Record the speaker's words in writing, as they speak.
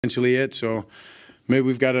essentially it. So maybe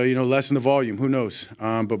we've got to, lessen the volume. Who knows?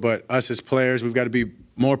 But us as players, we've got to be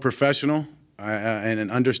more professional and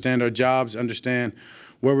understand our jobs, understand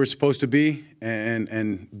where we're supposed to be,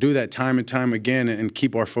 and do that time and time again and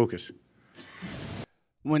keep our focus.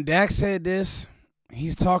 When Dak said this,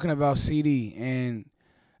 he's talking about CD, and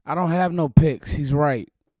I don't have no picks. He's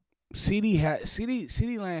right. CD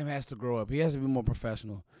Lamb has to grow up. He has to be more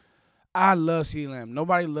professional. I love CD Lamb.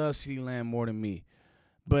 Nobody loves CD Lamb more than me.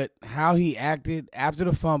 But how he acted after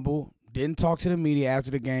the fumble, didn't talk to the media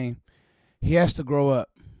after the game, he has to grow up.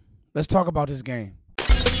 Let's talk about this game.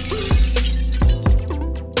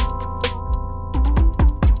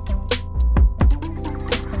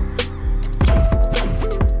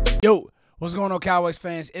 Yo, what's going on, Cowboys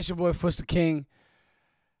fans? It's your boy, Fuster King.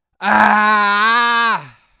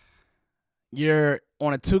 You're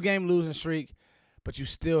on a 2-game losing streak, but you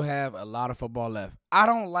still have a lot of football left. I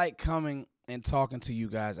don't like coming and talking to you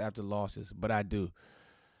guys after losses, but I do.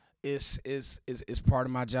 It's part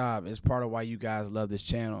of my job. It's part of why you guys love this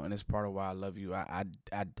channel, and it's part of why I love you.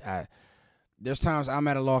 There's times I'm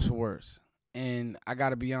at a loss for words, and I got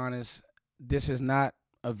to be honest, this is not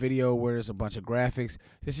a video where there's a bunch of graphics.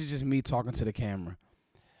 This is just me talking to the camera.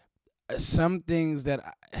 Some things that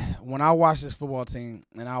when I watched this football team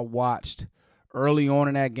and I watched early on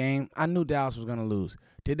in that game, I knew Dallas was going to lose.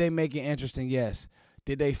 Did they make it interesting? Yes.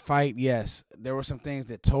 Did they fight? Yes. There were some things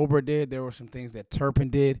that Tober did. There were some things that Turpin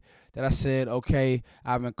did that I said, okay,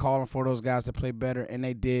 I've been calling for those guys to play better, and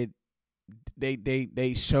they did.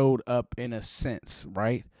 They showed up in a sense,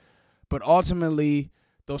 right? But ultimately,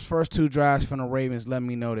 those first 2 drives from the Ravens let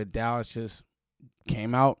me know that Dallas just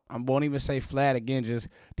came out. I won't even say flat again. Just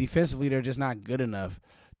defensively, they're just not good enough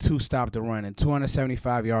to stop the run. And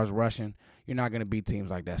 275 yards rushing, you're not going to beat teams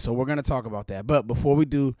like that. So we're going to talk about that. But before we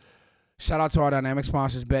do, shout out to our dynamic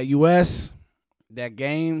sponsors, BetUS. That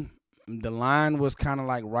game, the line was kind of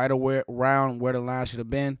like right around where the line should have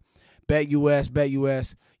been.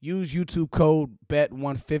 BetUS. Use YouTube code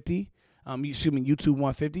BET150. YouTube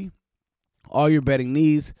 150. All your betting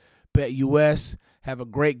needs. BetUS. Have a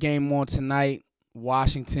great game on tonight.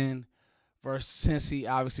 Washington versus Cincy.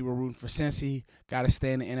 Obviously, we're rooting for Cincy. Got to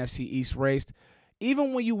stay in the NFC East race.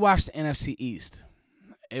 Even when you watch the NFC East,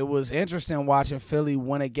 it was interesting watching Philly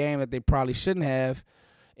win a game that they probably shouldn't have.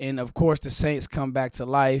 And, of course, the Saints come back to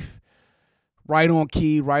life. Right on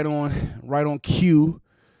key, right on cue.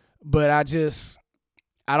 But I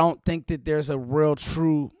don't think that there's a real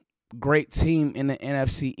true great team in the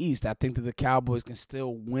NFC East. I think that the Cowboys can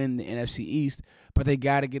still win the NFC East, but they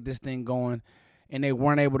got to get this thing going, and they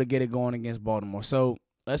weren't able to get it going against Baltimore. So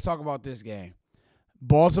let's talk about this game.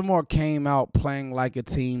 Baltimore came out playing like a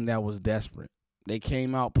team that was desperate. They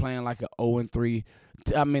came out playing like an 0-3.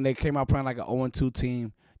 They came out playing like an 0-2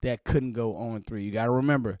 team that couldn't go 0-3. You got to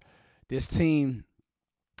remember, this team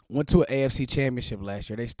went to an AFC championship last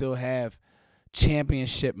year. They still have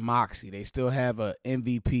championship moxie. They still have a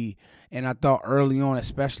MVP. And I thought early on,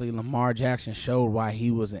 especially Lamar Jackson showed why he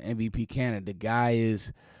was an MVP candidate. The guy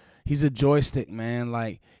he's a joystick, man.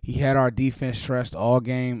 Like, he had our defense stressed all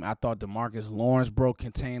game. I thought DeMarcus Lawrence broke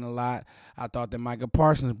contain a lot. I thought that Micah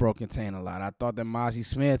Parsons broke contain a lot. I thought that Mozzie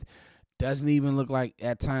Smith doesn't even look like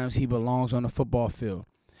at times he belongs on the football field.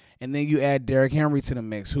 And then you add Derrick Henry to the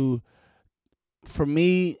mix, who, for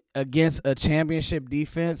me, against a championship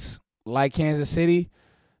defense like Kansas City,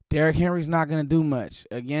 Derrick Henry's not going to do much.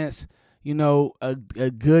 Against, a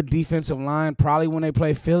good defensive line, probably when they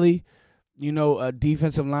play Philly, a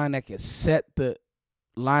defensive line that can set the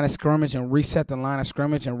line of scrimmage and reset the line of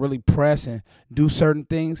scrimmage and really press and do certain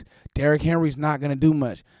things, Derrick Henry's not going to do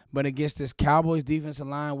much. But against this Cowboys defensive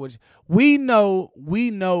line, which we know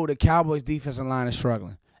the Cowboys defensive line is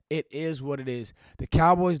struggling. It is what it is. The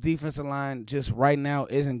Cowboys defensive line just right now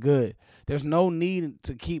isn't good. There's no need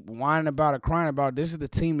to keep whining about or crying about it. This is the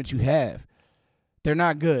team that you have. They're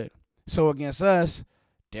not good. So against us,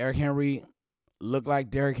 Derrick Henry looked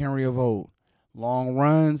like Derrick Henry of old. Long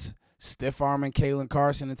runs, stiff-arming Kalen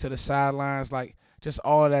Carson into the sidelines, like just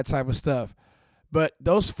all of that type of stuff. But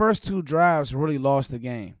those first 2 drives really lost the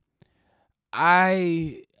game.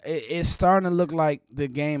 It's starting to look like the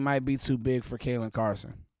game might be too big for Kalen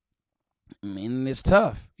Carson. I mean, it's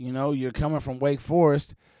tough. You're coming from Wake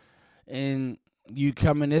Forest, and you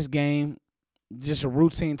come in this game, just a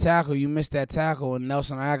routine tackle. You miss that tackle, and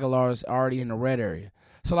Nelson Aguilar is already in the red area.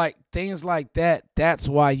 So, like, things like that, that's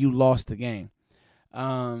why you lost the game.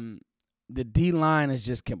 The D-line is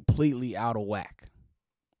just completely out of whack.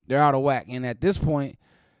 They're out of whack. And at this point,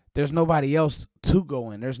 there's nobody else to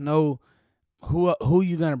go in. There's no who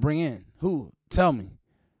you going to bring in? Who? Tell me.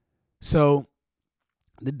 So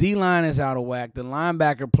The D-line is out of whack. The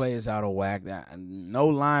linebacker play is out of whack. No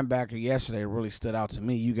linebacker yesterday really stood out to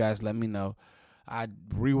me. You guys let me know. I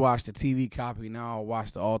rewatched the TV copy. Now I'll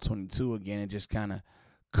watch the All-22 again and just kind of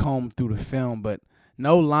comb through the film. But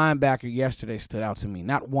no linebacker yesterday stood out to me.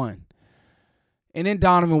 Not one. And then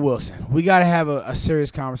Donovan Wilson. We got to have a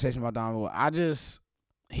serious conversation about Donovan Wilson.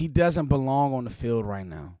 He doesn't belong on the field right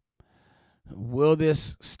now. Will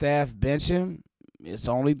this staff bench him? It's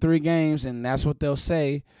only 3 games, and that's what they'll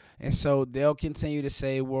say. And so they'll continue to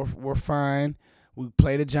say, we're fine. We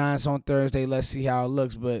play the Giants on Thursday. Let's see how it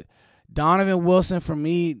looks. But Donovan Wilson, for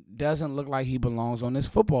me, doesn't look like he belongs on this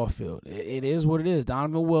football field. It is what it is.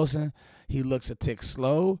 Donovan Wilson, he looks a tick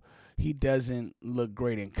slow. He doesn't look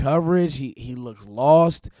great in coverage. He looks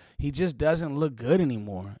lost. He just doesn't look good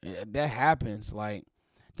anymore. That happens. Like,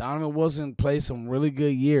 Donovan Wilson played some really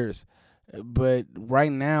good years. But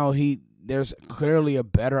right now, there's clearly a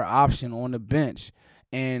better option on the bench.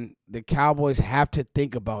 And the Cowboys have to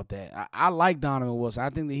think about that. I like Donovan Wilson. I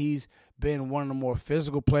think that he's been one of the more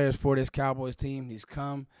physical players for this Cowboys team. He's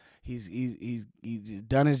come. He's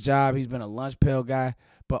done his job. He's been a lunch pail guy.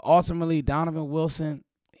 But ultimately, Donovan Wilson,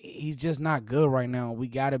 he's just not good right now. We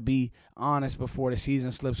got to be honest before the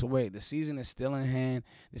season slips away. The season is still in hand.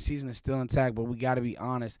 The season is still intact, but we got to be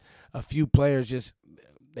honest. A few players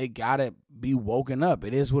they got to be woken up.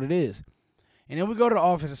 It is what it is. And then we go to the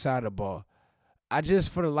offensive side of the ball.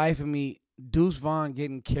 For the life of me, Deuce Vaughn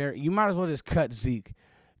getting carried. You might as well just cut Zeke.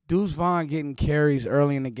 Deuce Vaughn getting carries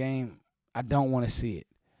early in the game, I don't want to see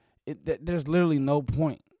it. There's literally no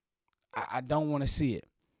point. I don't want to see it.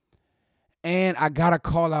 And I got to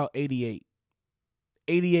call out 88.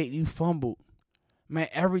 88, you fumbled. Man,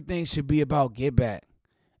 everything should be about get back.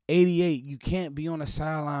 88, you can't be on the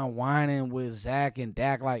sideline whining with Zach and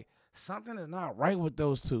Dak. Like, something is not right with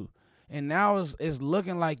those two. And now it's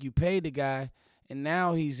looking like you paid the guy, and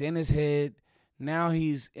now he's in his head. And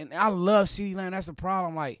I love CeeDee Lamb. That's the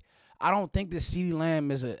problem. Like, I don't think that CeeDee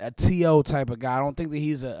Lamb is a TO type of guy. I don't think that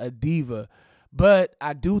he's a diva. But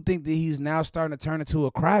I do think that he's now starting to turn into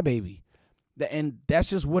a crybaby. And that's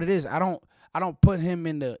just what it is. I don't put him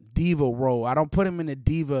in the diva role. I don't put him in the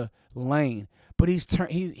diva lane. But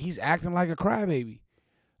he's acting like a crybaby.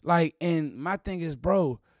 Like, and my thing is,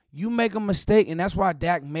 bro, you make a mistake, and that's why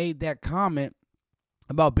Dak made that comment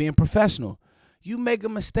about being professional. You make a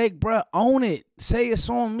mistake, bro, own it. Say it's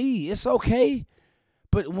on me. It's okay.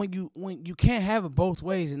 But when you can't have it both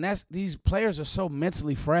ways, and these players are so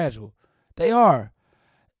mentally fragile. They are.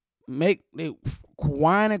 They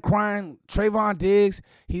whine and crying. Trayvon Diggs,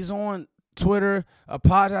 he's on Twitter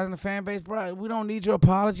apologizing to the fan base. Bro, we don't need your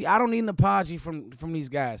apology. I don't need an apology from these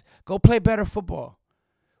guys. Go play better football.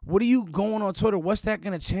 What are you going on Twitter? What's that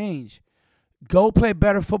going to change? Go play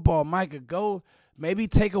better football, Micah. Go maybe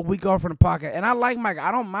take a week off from the podcast. And I like Micah.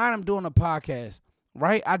 I don't mind him doing a podcast,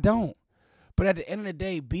 right? I don't. But at the end of the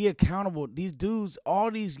day, be accountable. These dudes, all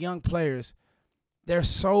these young players, they're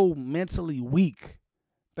so mentally weak.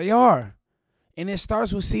 They are. And it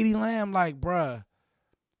starts with CeeDee Lamb. Like, bruh,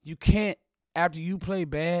 you can't, after you play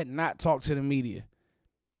bad, not talk to the media.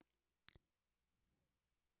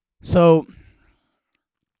 So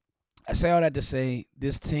I say all that to say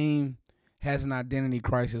this team has an identity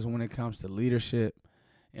crisis when it comes to leadership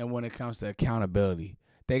and when it comes to accountability.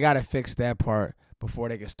 They got to fix that part before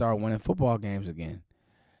they can start winning football games again.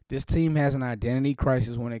 This team has an identity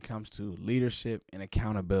crisis when it comes to leadership and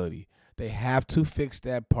accountability. They have to fix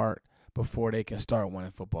that part before they can start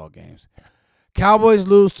winning football games. Cowboys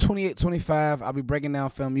lose 28-25. I'll be breaking down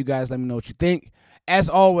film. You guys let me know what you think. As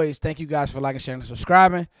always, thank you guys for liking, sharing, and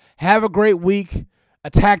subscribing. Have a great week.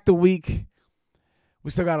 Attack the week.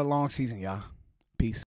 We still got a long season, y'all. Peace.